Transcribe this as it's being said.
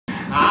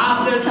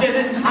after gin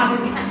and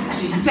tonic.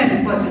 She said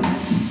it wasn't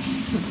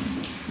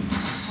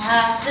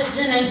After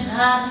gin and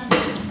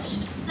tonic,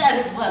 she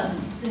said it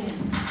wasn't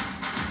sin.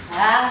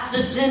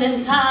 After gin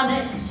and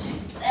tonic, she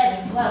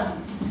said it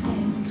wasn't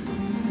sin.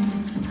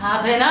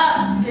 I've been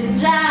up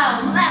and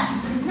down,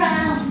 left and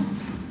round.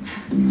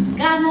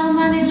 Got no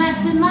money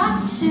left in my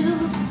shoe.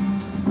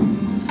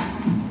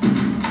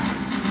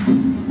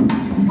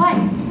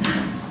 Wait,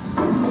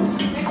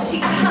 where'd she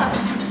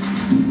go?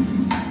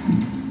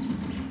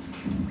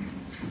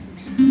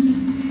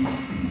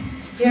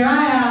 Here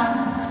I am.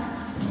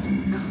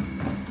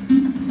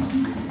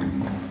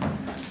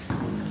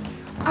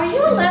 Are you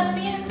a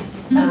lesbian?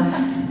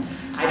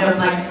 I don't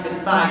like to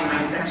define my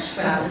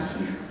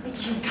sexuality.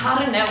 You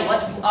gotta know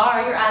what you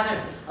are. You're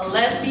either a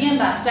lesbian,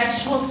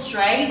 bisexual,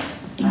 straight.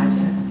 I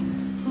just...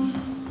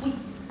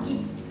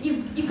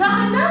 You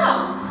gotta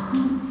know.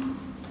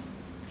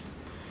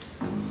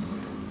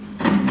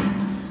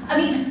 I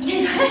mean,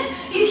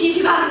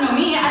 you gotta know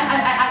me.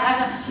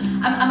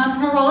 I'm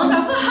from Roland,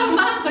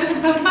 Oklahoma.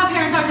 Both my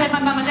parents are dead. My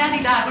mom and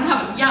daddy died when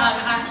I was young.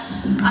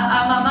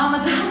 My mama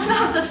died when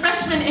I was a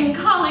freshman in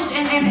college,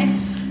 and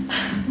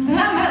then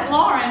I met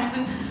Lawrence,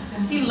 and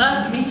he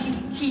loved me.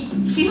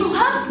 He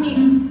loves me.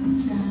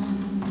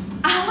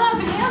 I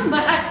love him,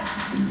 but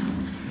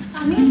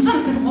I need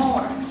something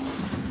more.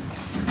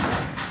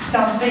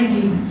 Stop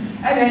thinking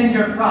and end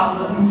your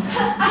problems. I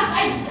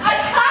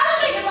gotta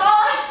think it's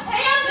all I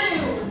can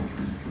do.